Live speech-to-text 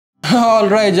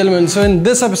Alright gentlemen, so in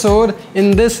this episode,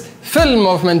 in this film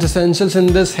of Men's Essentials, in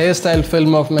this hairstyle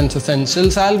film of Men's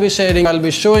Essentials, I'll be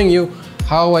showing you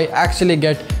how I actually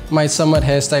get my summer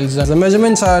hairstyles done. The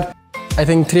measurements are, I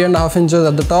think, 3.5 inches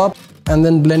at the top and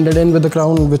then blended in with the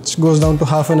crown, which goes down to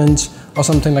 1/2 inch or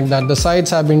something like that. The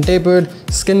sides have been tapered,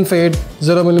 skin fade,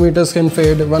 0mm skin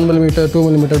fade, 1mm,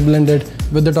 2mm blended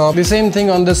with the top. The same thing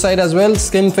on this side as well,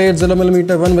 skin fade,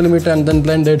 0mm, 1mm and then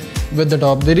blended with the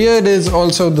top. The rear is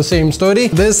also the same story.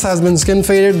 This has been skin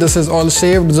faded, this is all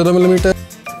shaved, 0mm,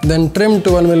 then trimmed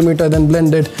to 1mm, then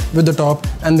blended with the top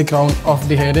and the crown of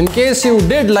the hair. In case you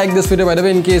did like this video, by the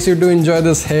way, in case you do enjoy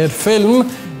this hair film,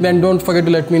 then don't forget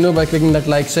to let me know by clicking that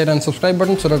like, share and subscribe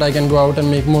button so that I can go out and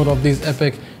make more of these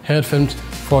epic hair films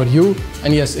for you.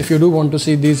 And yes, if you do want to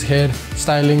see these hair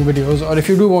styling videos, or if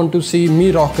you do want to see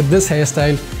me rock this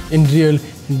hairstyle in real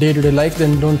day-to-day life,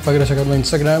 then don't forget to check out my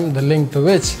Instagram, the link to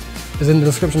which is in the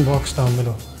description box down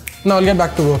below. Now I'll get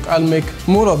back to work. I'll make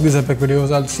more of these epic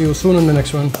videos. I'll see you soon in the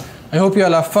next one. I hope you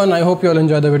all have fun. I hope you all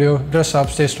enjoy the video. Dress up,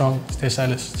 stay strong, stay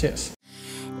stylish. Cheers.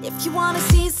 If you wanna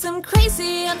see some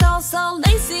crazy and also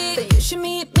lazy, then you should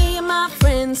meet me and my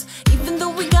friends. Even though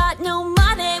we got no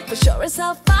money, for sure it's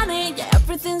so funny. Yeah,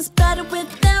 everything's better with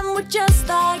them. We're just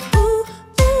like ooh,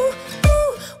 ooh,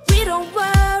 ooh. We don't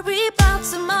worry about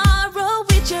tomorrow.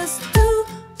 We just do,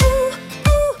 ooh,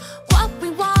 ooh, what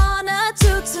we wanna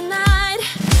do tonight.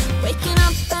 Waking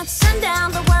up at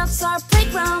sundown, the world's our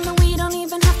playground, and we don't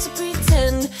even have to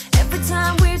pretend. Every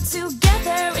time we're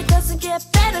together, it doesn't get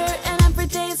better, and every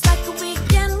day's like a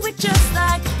weekend. We're just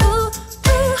like ooh,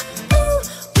 ooh, ooh.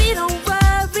 We don't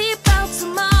worry about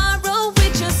tomorrow. We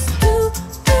just do,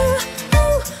 ooh,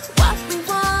 ooh, what we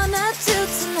wanna do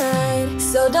tonight.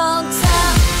 So don't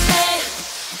tell me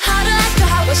how to act or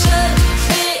how I should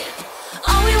be.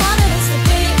 All we wanted is to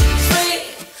be free.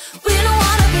 We don't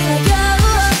wanna be like you.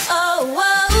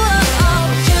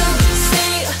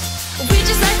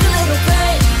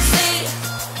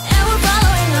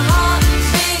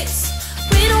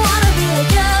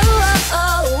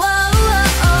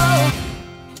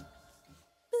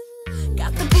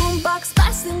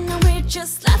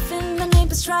 Just laughing, the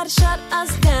neighbors try to shut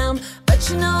us down, but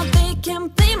you know they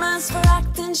can't blame us for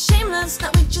acting shameless.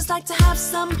 Now we just like to have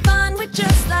some fun. We're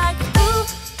just like ooh,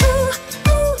 ooh,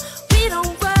 ooh. We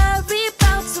don't